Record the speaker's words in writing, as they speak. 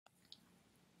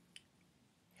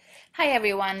Hi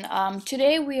everyone.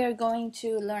 Today we are going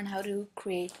to learn how to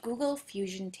create Google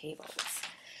Fusion tables.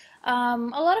 A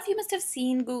lot of you must have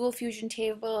seen Google Fusion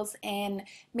tables in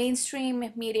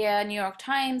mainstream media. New York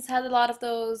Times has a lot of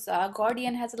those.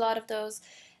 Guardian has a lot of those.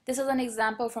 This is an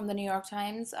example from the New York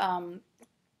Times.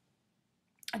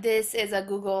 This is a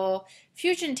Google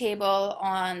Fusion table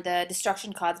on the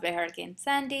destruction caused by Hurricane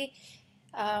Sandy.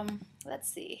 Let's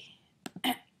see.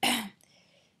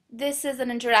 This is an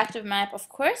interactive map, of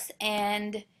course,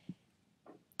 and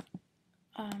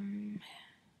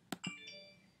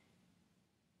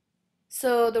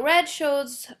so the red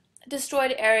shows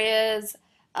destroyed areas,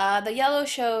 the yellow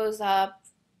shows a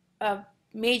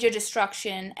major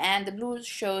destruction, and the blue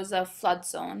shows a flood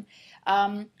zone.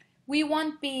 We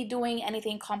won't be doing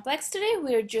anything complex today.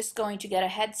 We're just going to get a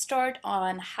head start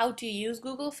on how to use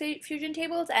Google Fusion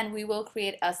tables, and we will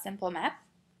create a simple map.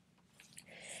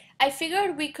 I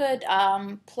figured we could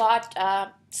plot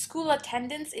school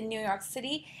attendance in New York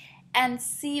City and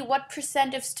see what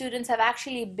percent of students have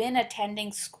actually been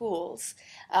attending schools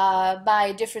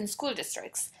by different school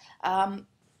districts.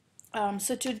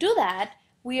 So to do that,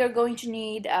 we are going to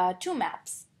need two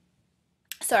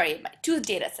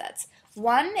data sets.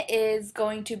 One is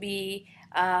going to be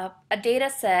a data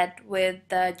set with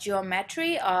the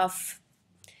geometry of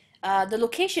the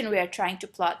location we are trying to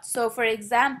plot. So for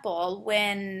example,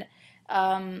 when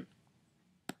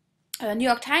New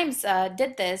York Times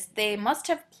did this, they must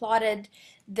have plotted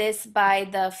this by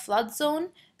the flood zone.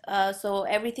 So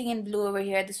everything in blue over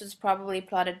here, this was probably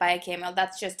plotted by a KML.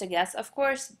 That's just a guess, of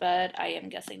course, but I am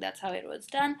guessing that's how it was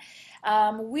done.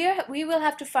 We will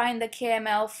have to find the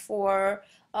KML for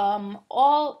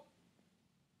all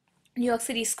New York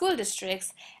City school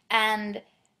districts, and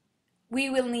we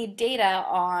will need data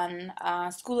on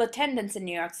school attendance in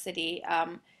New York City,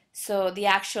 so the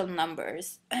actual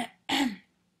numbers.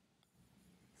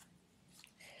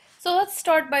 So let's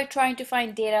start by trying to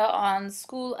find data on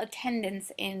school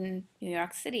attendance in New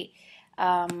York City.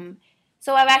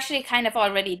 So I've actually kind of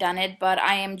already done it, but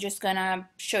I am just gonna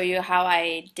show you how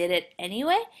I did it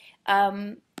anyway.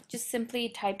 Just simply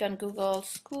typed on Google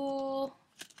school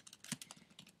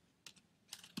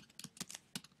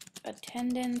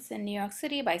attendance in New York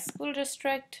City by school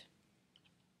district.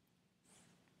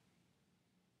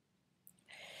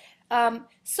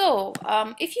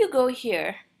 If you go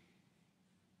here,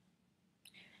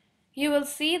 you will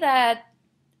see that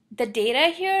the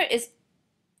data here is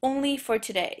only for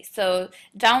today. So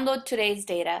download today's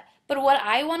data. But what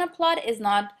I want to plot is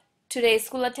not today's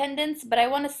school attendance, but I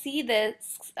want to see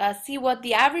see what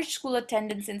the average school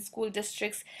attendance in school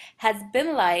districts has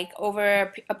been like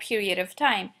over a period of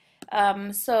time.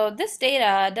 So this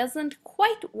data doesn't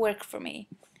quite work for me.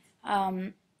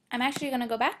 I'm actually going to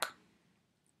go back.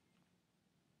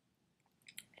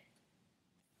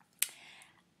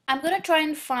 I'm going to try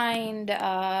and find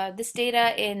this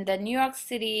data in the New York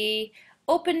City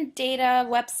Open Data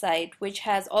website, which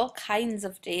has all kinds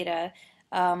of data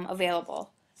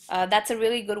available. That's a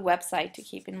really good website to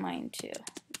keep in mind too.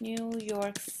 New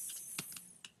York's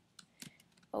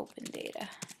Open Data.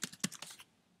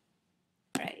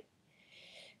 All right.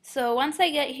 So once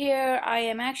I get here, I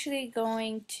am actually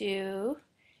going to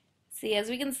see, as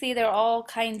we can see, there are all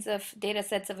kinds of data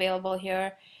sets available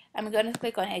here. I'm going to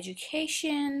click on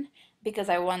education because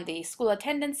I want the school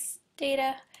attendance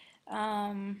data.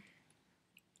 And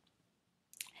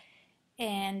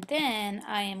then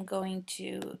I am going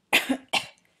to,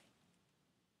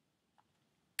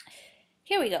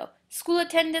 here we go, school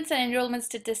attendance and enrollment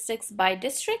statistics by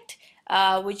district,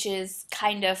 which is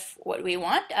kind of what we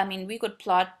want. I mean, we could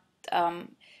plot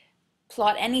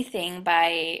anything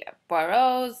by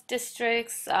boroughs,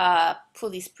 districts,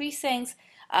 police precincts.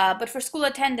 But for school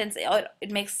attendance, it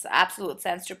makes absolute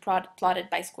sense to plot it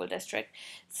by school district.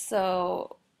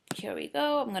 So here we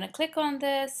go. I'm going to click on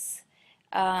this.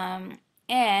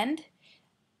 And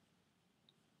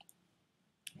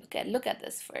look at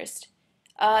this first.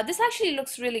 This actually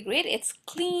looks really great. It's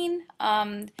clean.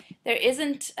 There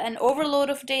isn't an overload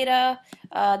of data.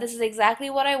 This is exactly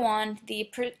what I want.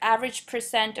 The average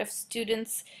percent of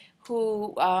students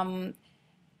who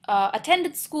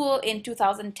attended school in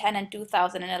 2010 and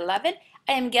 2011.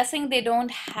 I am guessing they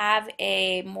don't have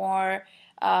a more,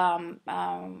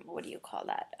 what do you call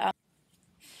that?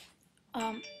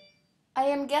 I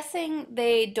am guessing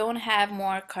they don't have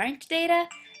more current data.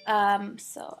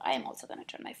 So I am also going to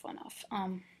turn my phone off.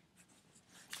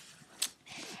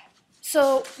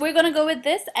 So we're going to go with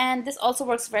this, and this also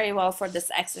works very well for this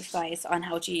exercise on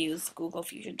how to use Google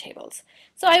Fusion tables.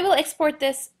 So I will export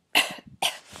this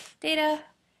data,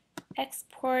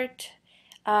 export.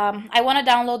 I want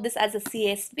to download this as a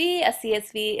CSV. A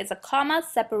CSV is a comma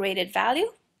separated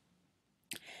value.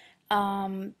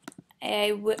 I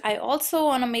also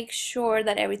want to make sure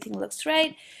that everything looks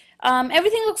right.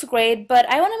 Everything looks great, but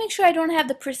I want to make sure I don't have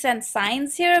the percent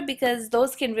signs here because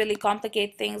those can really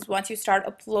complicate things once you start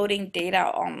uploading data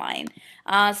online,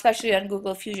 especially on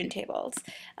Google Fusion tables.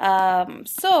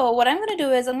 So what I'm going to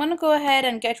do is I'm going to go ahead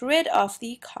and get rid of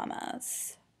the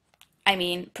commas. I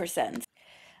mean percents.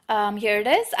 Here it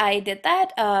is. I did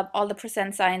that. All the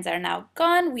percent signs are now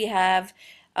gone. We have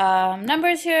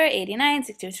numbers here, 89,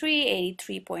 63,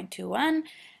 83.21.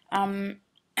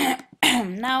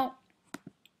 Now,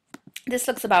 this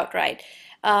looks about right.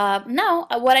 Now,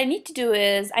 what I need to do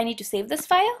is I need to save this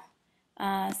file.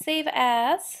 Save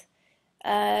as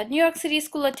New York City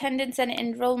school attendance and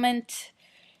enrollment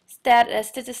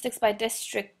statistics by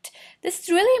district. This is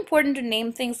really important to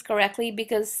name things correctly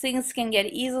because things can get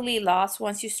easily lost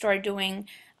once you start doing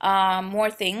more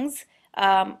things.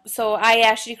 So I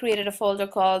actually created a folder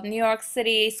called New York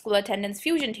City School Attendance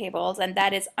Fusion Tables, and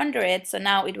that is under it. So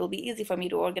now it will be easy for me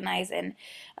to organize and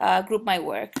group my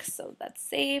work. So that's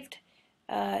saved.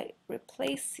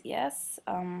 Replace, yes.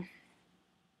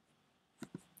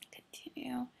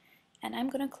 Continue. And I'm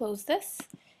going to close this.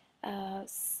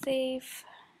 Save.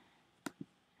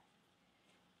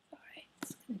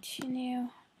 Let's continue.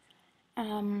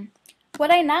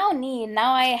 What I now need,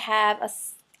 now I have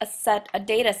a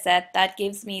data set that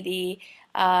gives me the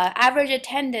average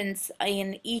attendance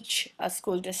in each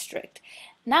school district.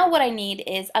 Now what I need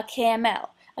is a KML.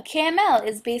 A KML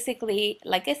is basically,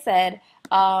 like I said,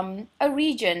 a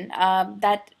region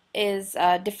that is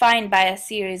defined by a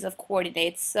series of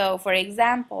coordinates. So for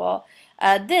example,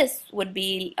 this would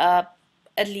be at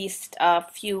least a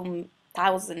few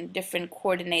thousand different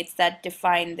coordinates that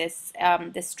define this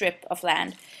this strip of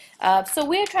land. So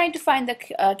we're trying to find the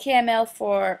KML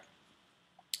for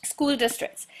school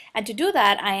districts, and to do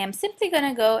that I am simply going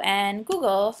to go and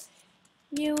Google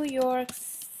New York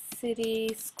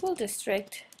City School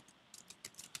District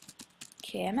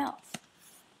KML.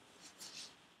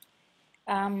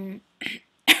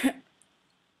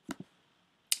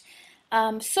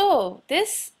 So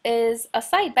this is a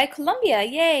site by Columbia,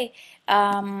 yay!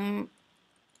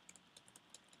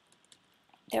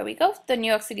 There we go, the New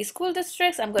York City school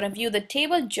districts. I'm going to view the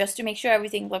table just to make sure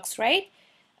everything looks right.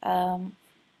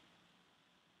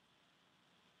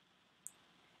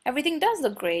 Everything does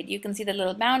look great. You can see the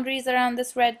little boundaries around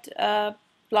this red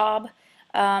blob,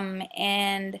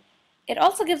 and it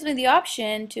also gives me the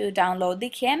option to download the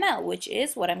KML, which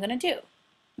is what I'm going to do.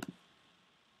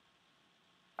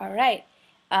 All right.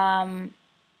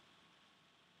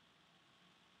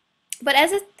 But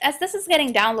as this is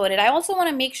getting downloaded, I also want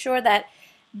to make sure that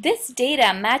this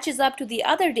data matches up to the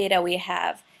other data we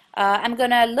have. I'm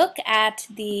going to look at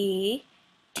the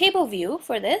table view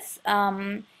for this,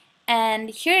 and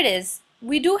here it is.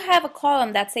 We do have a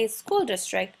column that says school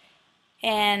district,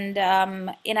 and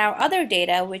in our other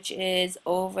data, which is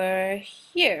over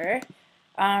here,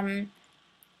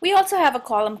 we also have a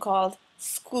column called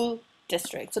school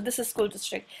district. So this is school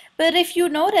district. But if you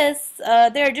notice,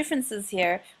 there are differences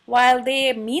here. While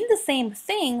they mean the same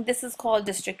thing, this is called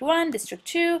district 1, district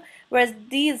 2, whereas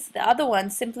the other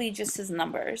ones simply just as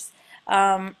numbers.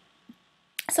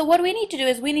 So what we need to do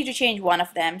is we need to change one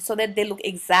of them so that they look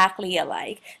exactly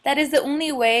alike. That is the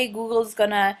only way Google's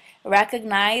gonna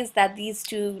recognize that these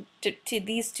two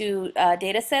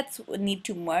data sets need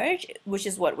to merge, which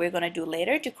is what we're gonna do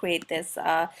later to create this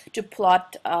to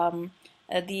plot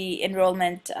the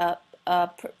enrollment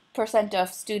percent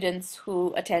of students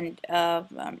who attend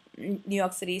New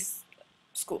York City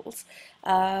schools.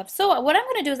 So what I'm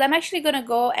going to do is I'm actually going to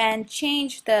go and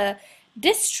change the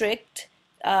district.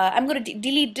 I'm going to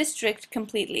delete district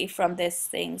completely from this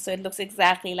thing so it looks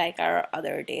exactly like our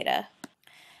other data.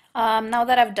 Now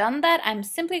that I've done that, I'm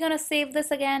simply going to save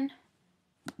this again.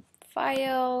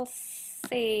 File,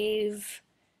 save,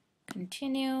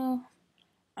 continue,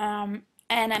 and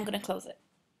I'm going to close it.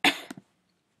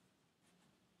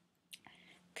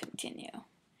 Continue.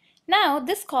 Now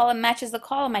this column matches the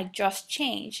column I just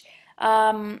changed.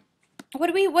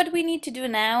 What we need to do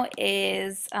now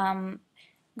is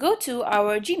go to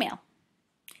our Gmail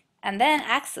and then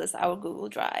access our Google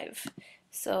Drive.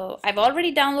 So I've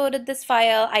already downloaded this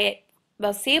file. I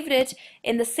saved it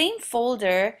in the same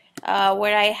folder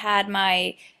where I had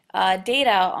my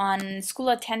data on school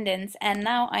attendance, and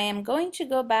now I am going to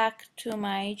go back to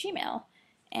my Gmail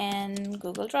and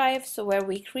Google Drive, so where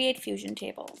we create fusion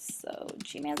tables. So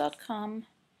gmail.com,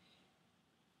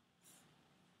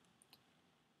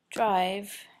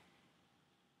 Drive,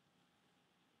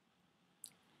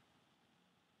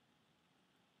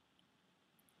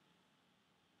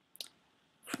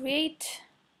 create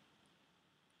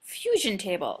fusion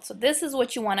table. So this is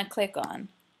what you want to click on.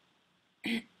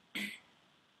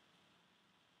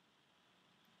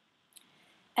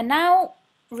 And now,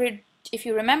 if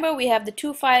you remember, we have the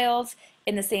two files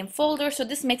in the same folder, so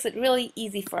this makes it really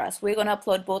easy for us. We're going to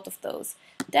upload both of those.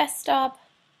 Desktop,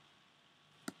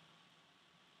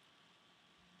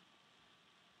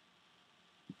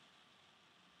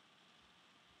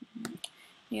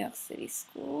 New York City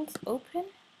Schools, open.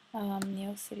 New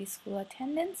York City School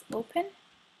Attendance, open.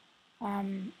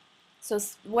 So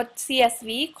what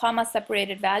CSV, comma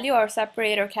separated value, or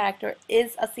separator character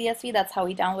is a CSV. That's how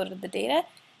we downloaded the data.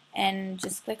 And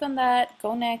just click on that,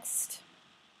 go next.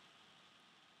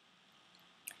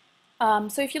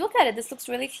 So if you look at it, this looks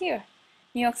really clear.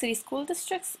 New York City school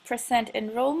districts, percent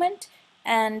enrollment,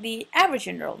 and the average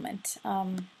enrollment.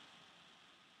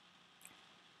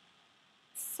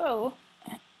 So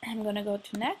I'm going to go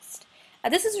to next.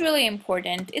 This is really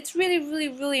important. It's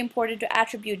really important to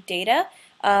attribute data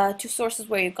to sources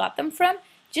where you got them from.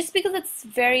 Just because it's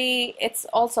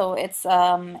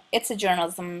a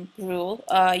journalism rule.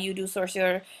 You do source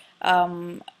your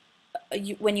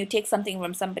when you take something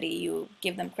from somebody, you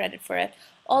give them credit for it.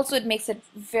 Also, it makes it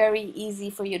very easy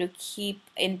for you to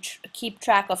keep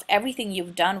track of everything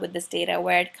you've done with this data,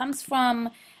 where it comes from.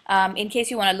 In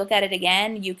case you want to look at it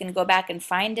again, you can go back and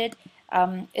find it.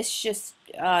 It's just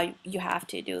you have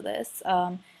to do this.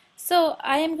 So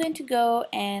I am going to go,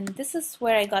 and this is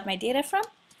where I got my data from.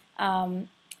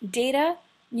 Data,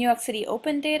 New York City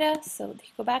Open Data. So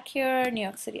you go back here, New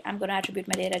York City. I'm going to attribute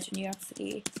my data to New York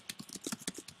City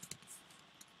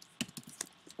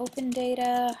Open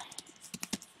Data.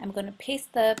 I'm going to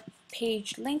paste the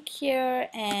page link here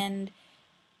and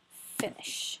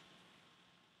finish.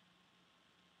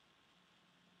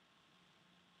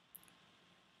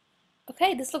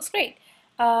 Okay, this looks great.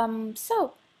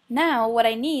 So now what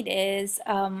I need is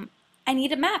I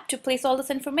need a map to place all this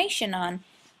information on,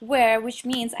 which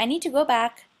means I need to go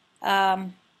back. I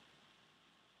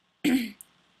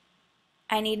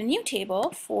need a new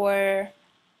table for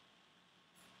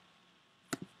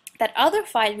that other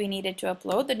file we needed to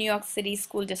upload, the New York City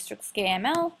School Districts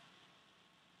KML.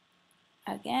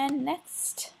 Again,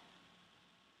 next.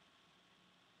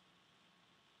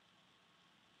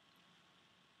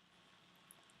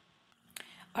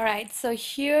 All right, so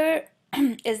here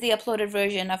is the uploaded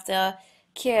version of the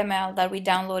KML that we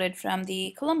downloaded from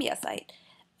the Columbia site.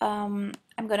 I'm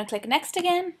going to click next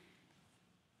again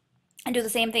and do the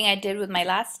same thing I did with my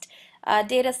last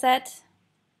data set.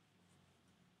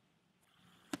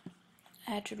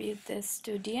 Attribute this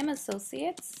to DM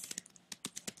Associates,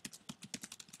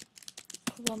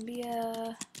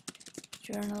 Columbia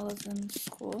Journalism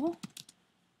School.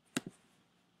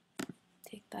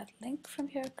 Take that link from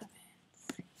here, comments.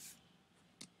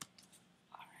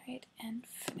 All right, and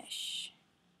finish.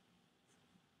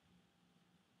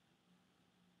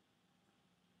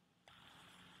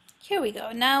 Here we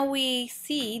go. Now we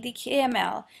see the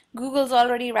KML. Google's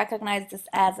already recognized this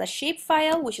as a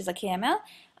shapefile, which is a KML.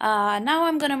 Now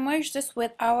I'm going to merge this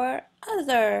with our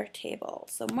other table.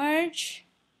 So merge,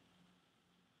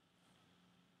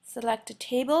 select a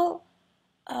table,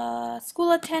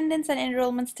 school attendance and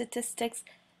enrollment statistics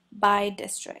by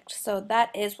district. So that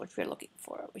is what we're looking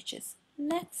for, which is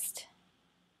next.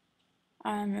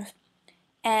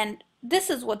 And this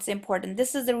is what's important.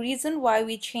 This is the reason why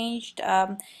we changed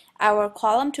our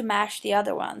column to match the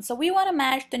other one. So we want to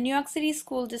match the New York City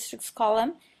School Districts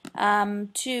column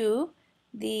to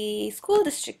the school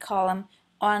district column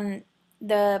on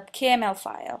the KML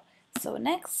file. So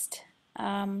next,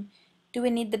 do we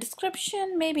need the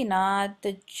description? Maybe not.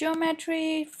 The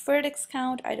geometry, vertex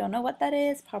count, I don't know what that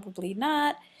is. Probably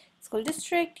not. School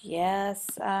district, yes.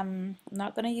 I'm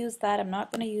not going to use that. I'm not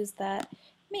going to use that.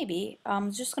 Maybe.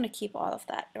 I'm just going to keep all of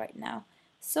that right now.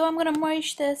 So I'm going to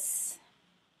merge this.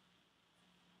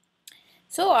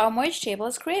 So our merge table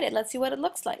is created. Let's see what it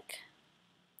looks like.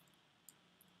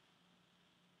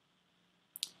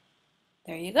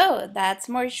 There you go. That's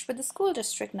merged with the school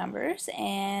district numbers,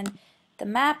 and the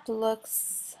map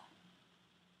looks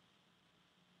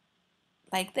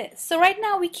like this. So right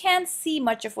now we can't see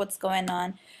much of what's going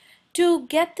on. To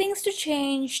get things to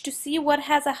change, to see what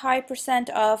has a high percent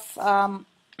of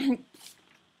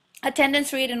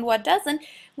attendance rate and what doesn't,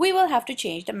 we will have to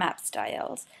change the map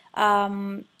styles.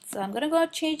 So I'm going to go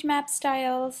change map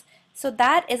styles. So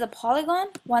that is a polygon.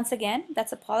 Once again,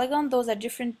 that's a polygon. Those are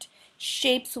different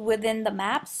shapes within the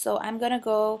map. So I'm going to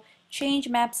go change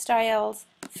map styles,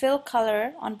 fill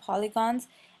color on polygons,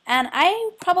 and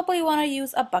I probably want to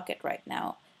use a bucket right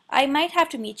now. I might have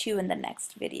to meet you in the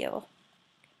next video.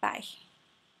 Bye.